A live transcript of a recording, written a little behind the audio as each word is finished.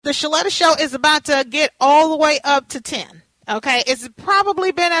The Shaletta Show is about to get all the way up to 10. Okay, it's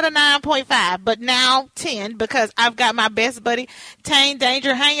probably been at a 9.5, but now 10 because I've got my best buddy, Tane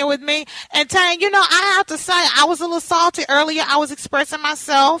Danger, hanging with me. And Tane, I have to say, I was a little salty earlier. I was expressing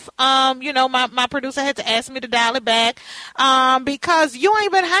myself. My producer had to ask me to dial it back because you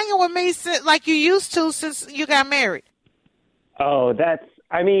ain't been hanging with me like you used to since you got married. Oh, I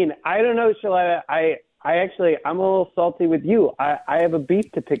don't know, Shaletta. I'm a little salty with you. I have a beef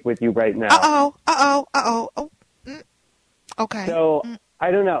to pick with you right now. Okay. So,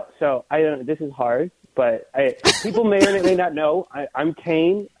 I don't know. This is hard, but people may or may not know. I'm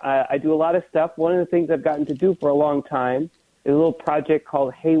Tane. I do a lot of stuff. One of the things I've gotten to do for a long time is a little project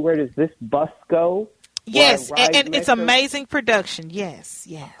called Hey, Where Does This Bus Go? Yes, and it's amazing production. Yes.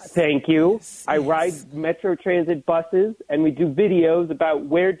 Thank you. Yes. I ride Metro Transit buses, and we do videos about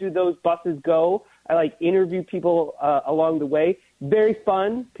where do those buses go. I interview people along the way. Very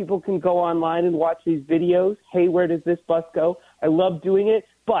fun. People can go online and watch these videos. Hey, where does this bus go? I love doing it,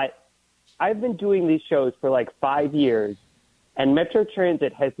 but I've been doing these shows for 5 years, and Metro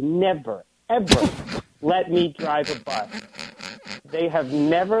Transit has never, ever let me drive a bus. They have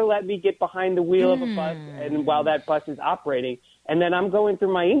never let me get behind the wheel of a bus and while that bus is operating. And then I'm going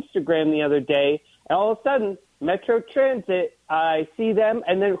through my Instagram the other day, and all of a sudden, Metro Transit, I see them,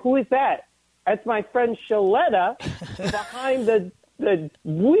 and then who is that? That's my friend Shaletta behind the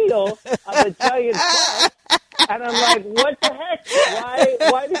wheel of the giant bus. And I'm like, what the heck?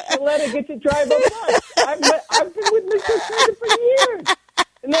 Why did Shaletta get to drive a bus? I've been with Mr. Transit for years.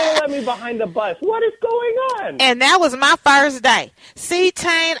 And they let me behind the bus. What is going on? And that was my first day. See,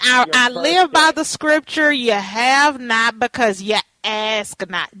 Tane, I live by the scripture, you have not because you ask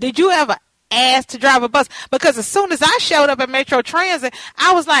not. Did you ever asked to drive a bus? Because as soon as I showed up at Metro Transit,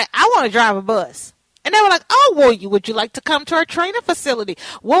 I was like, I want to drive a bus. And they were like, oh, well, would you like to come to our training facility?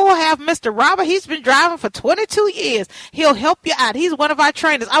 We'll have Mr. Robert. He's been driving for 22 years. He'll help you out. He's one of our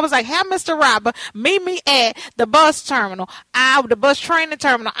trainers. I was like, have Mr. Robert meet me at the bus terminal, the bus training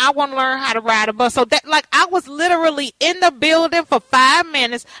terminal. I want to learn how to ride a bus. So that, I was literally in the building for 5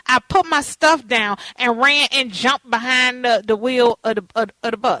 minutes. I put my stuff down and ran and jumped behind the wheel of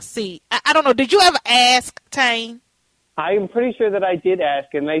the bus. See, I don't know. Did you ever ask, Tane? I'm pretty sure that I did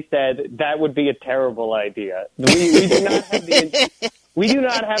ask, and they said that would be a terrible idea. We do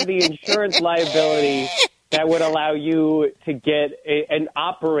not have the insurance liability that would allow you to get and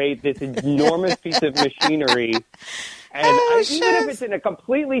operate this enormous piece of machinery. And even if it's in a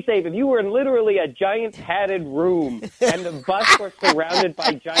completely safe, if you were in literally a giant padded room and the bus was surrounded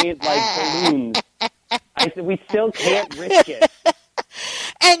by giant balloons, I said we still can't risk it.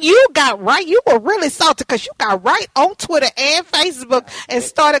 And you were really salty because you got right on Twitter and Facebook and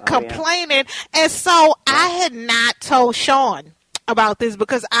started complaining. And so I had not told Sean about this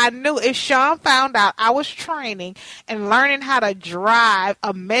because I knew if Sean found out I was training and learning how to drive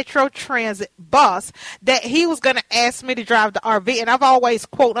a Metro Transit bus, that he was going to ask me to drive the RV. And I've always,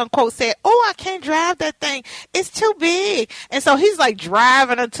 quote unquote, said, oh, I can't drive that thing. It's too big. And so he's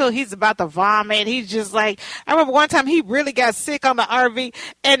driving until he's about to vomit. He's just I remember one time he really got sick on the RV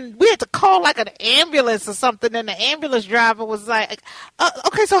and we had to call an ambulance or something. And the ambulance driver was like,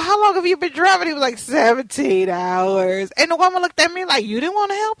 okay, so how long have you been driving? He was like, 17 hours. And the woman looked at me like, you didn't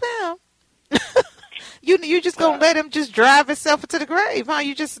want to help him. you just gonna let him just drive himself into the grave, huh?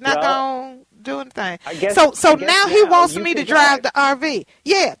 You just not gonna do anything. So now he wants me to drive the RV.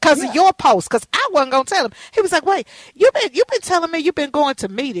 Yeah, because of your post. Because I wasn't gonna tell him. He was like, wait, you've been telling me you've been going to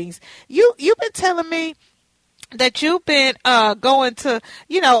meetings. You've been telling me that you've been going to,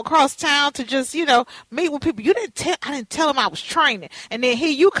 across town to just, meet with people. I didn't tell him I was training. And then here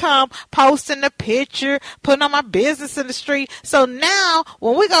you come posting the picture, putting on my business in the street. So now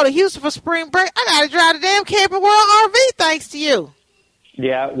when we go to Houston for spring break, I got to drive the damn Camping World RV thanks to you.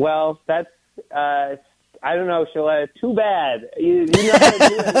 Yeah, well, that's, I don't know, Shaletta, too bad. You know how to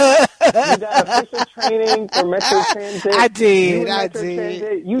do it. You got official training for Metro Transit. I did.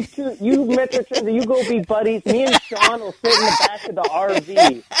 Transit. You Metro Transit, you go be buddies. Me and Sean will sit in the back of the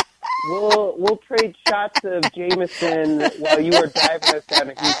RV. We'll trade shots of Jameson while you are driving us down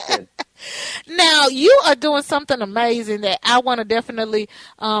to Houston. Now, you are doing something amazing that I want to definitely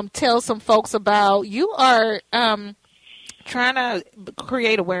tell some folks about. You are trying to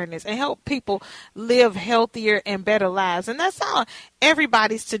create awareness and help people live healthier and better lives. And that's on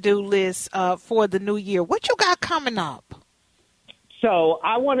everybody's to-do list for the new year. What you got coming up? So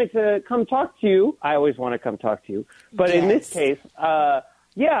I wanted to come talk to you. I always want to come talk to you. But in this case, I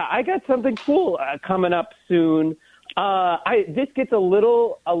got something cool coming up soon. This gets a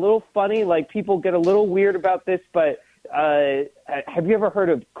little funny. People get a little weird about this, but have you ever heard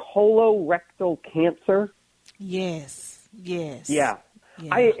of colorectal cancer? Yes. Yeah.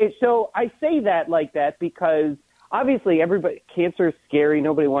 So I say that like that because obviously cancer is scary.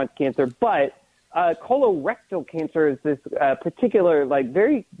 Nobody wants cancer, but colorectal cancer is this particular, like,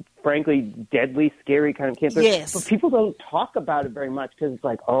 very frankly, deadly, scary kind of cancer. Yes. But people don't talk about it very much because it's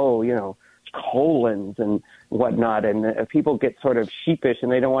like, colons and whatnot, and people get sort of sheepish and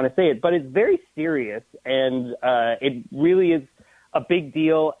they don't want to say it. But it's very serious, and it really is a big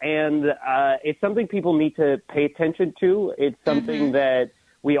deal, and it's something people need to pay attention to. It's something that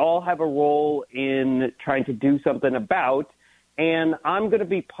we all have a role in trying to do something about. And I'm going to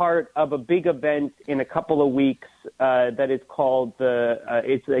be part of a big event in a couple of weeks that is called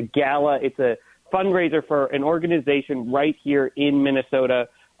it's a Gala. It's a fundraiser for an organization right here in Minnesota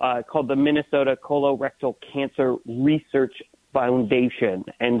called the Minnesota Colorectal Cancer Research Foundation.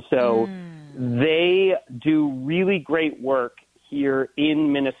 And so they do really great work here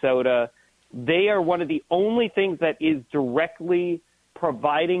in Minnesota. They are one of the only things that is directly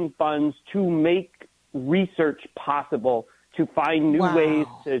providing funds to make research possible to find new ways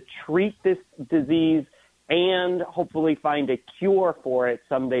to treat this disease and hopefully find a cure for it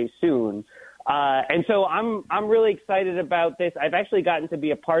someday soon. And so I'm really excited about this. I've actually gotten to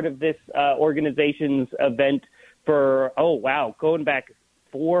be a part of this organization's event for, going back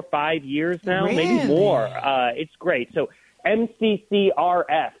 4 or 5 years now, maybe more. It's great. So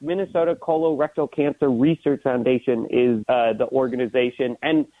MCCRF, Minnesota Colorectal Cancer Research Foundation, is the organization.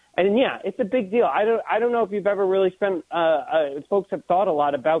 And yeah, it's a big deal. I don't know if you've ever really spent. Folks have thought a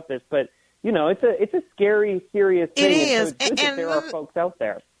lot about this, but it's a scary, serious thing. It is, so it's good that there are folks out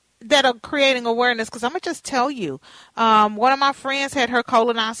there that are creating awareness. Because I'm gonna just tell you, one of my friends had her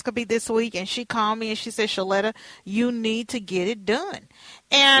colonoscopy this week, and she called me and she said, "Shaletta, you need to get it done."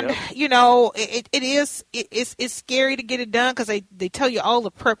 And it's scary to get it done because they tell you all the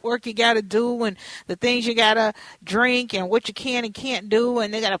prep work you got to do and the things you got to drink and what you can and can't do,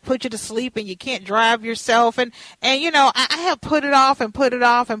 and they got to put you to sleep and you can't drive yourself. And I have put it off and put it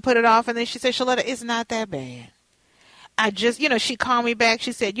off and put it off, and then she said, "Shaletta, it's not that bad." I just, she called me back.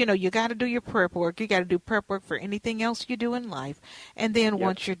 She said, you got to do your prep work. You got to do prep work for anything else you do in life. And then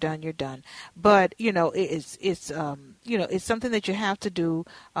once you're done, you're done. But, it's something that you have to do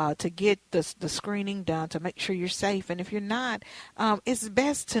to get the screening done to make sure you're safe. And if you're not, it's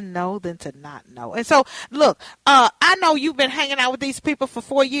best to know than to not know. And so, look, I know you've been hanging out with these people for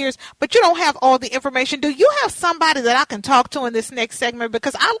 4 years, but you don't have all the information. Do you have somebody that I can talk to in this next segment?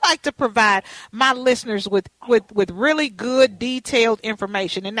 Because I like to provide my listeners with really good, detailed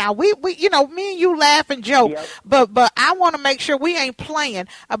information. And now we me and you laugh and joke, but I want to make sure we ain't playing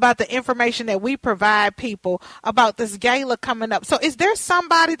about the information that we provide people about this gala coming up. So is there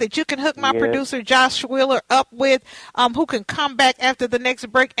somebody that you can hook my producer Josh Wheeler up with who can come back after the next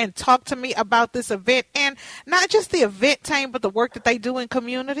break and talk to me about this event, and not just the event, Tane, but the work that they do in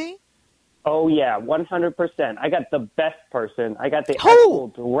community? Oh, yeah, 100%. I got the best person. I got the actual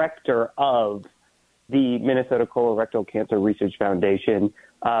director of the Minnesota Colorectal Cancer Research Foundation,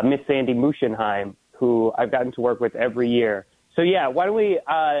 Miss Sandy Muschenheim, who I've gotten to work with every year. So, yeah, why don't we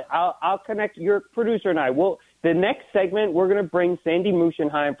I'll connect your producer and I. The next segment, we're going to bring Sandy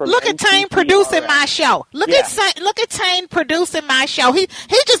Muschenheim from Look at Tane producing my show. Look at Tane producing my show. He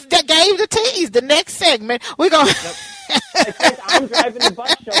just gave the tease. The next segment, we're going to... I'm driving the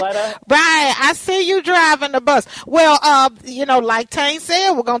bus, Shaletta. Right, I see you driving the bus. Well, like Tane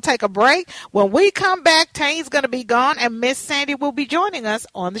said, we're going to take a break. When we come back, Tane's going to be gone, and Miss Sandy will be joining us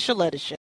on the Shaletta Show.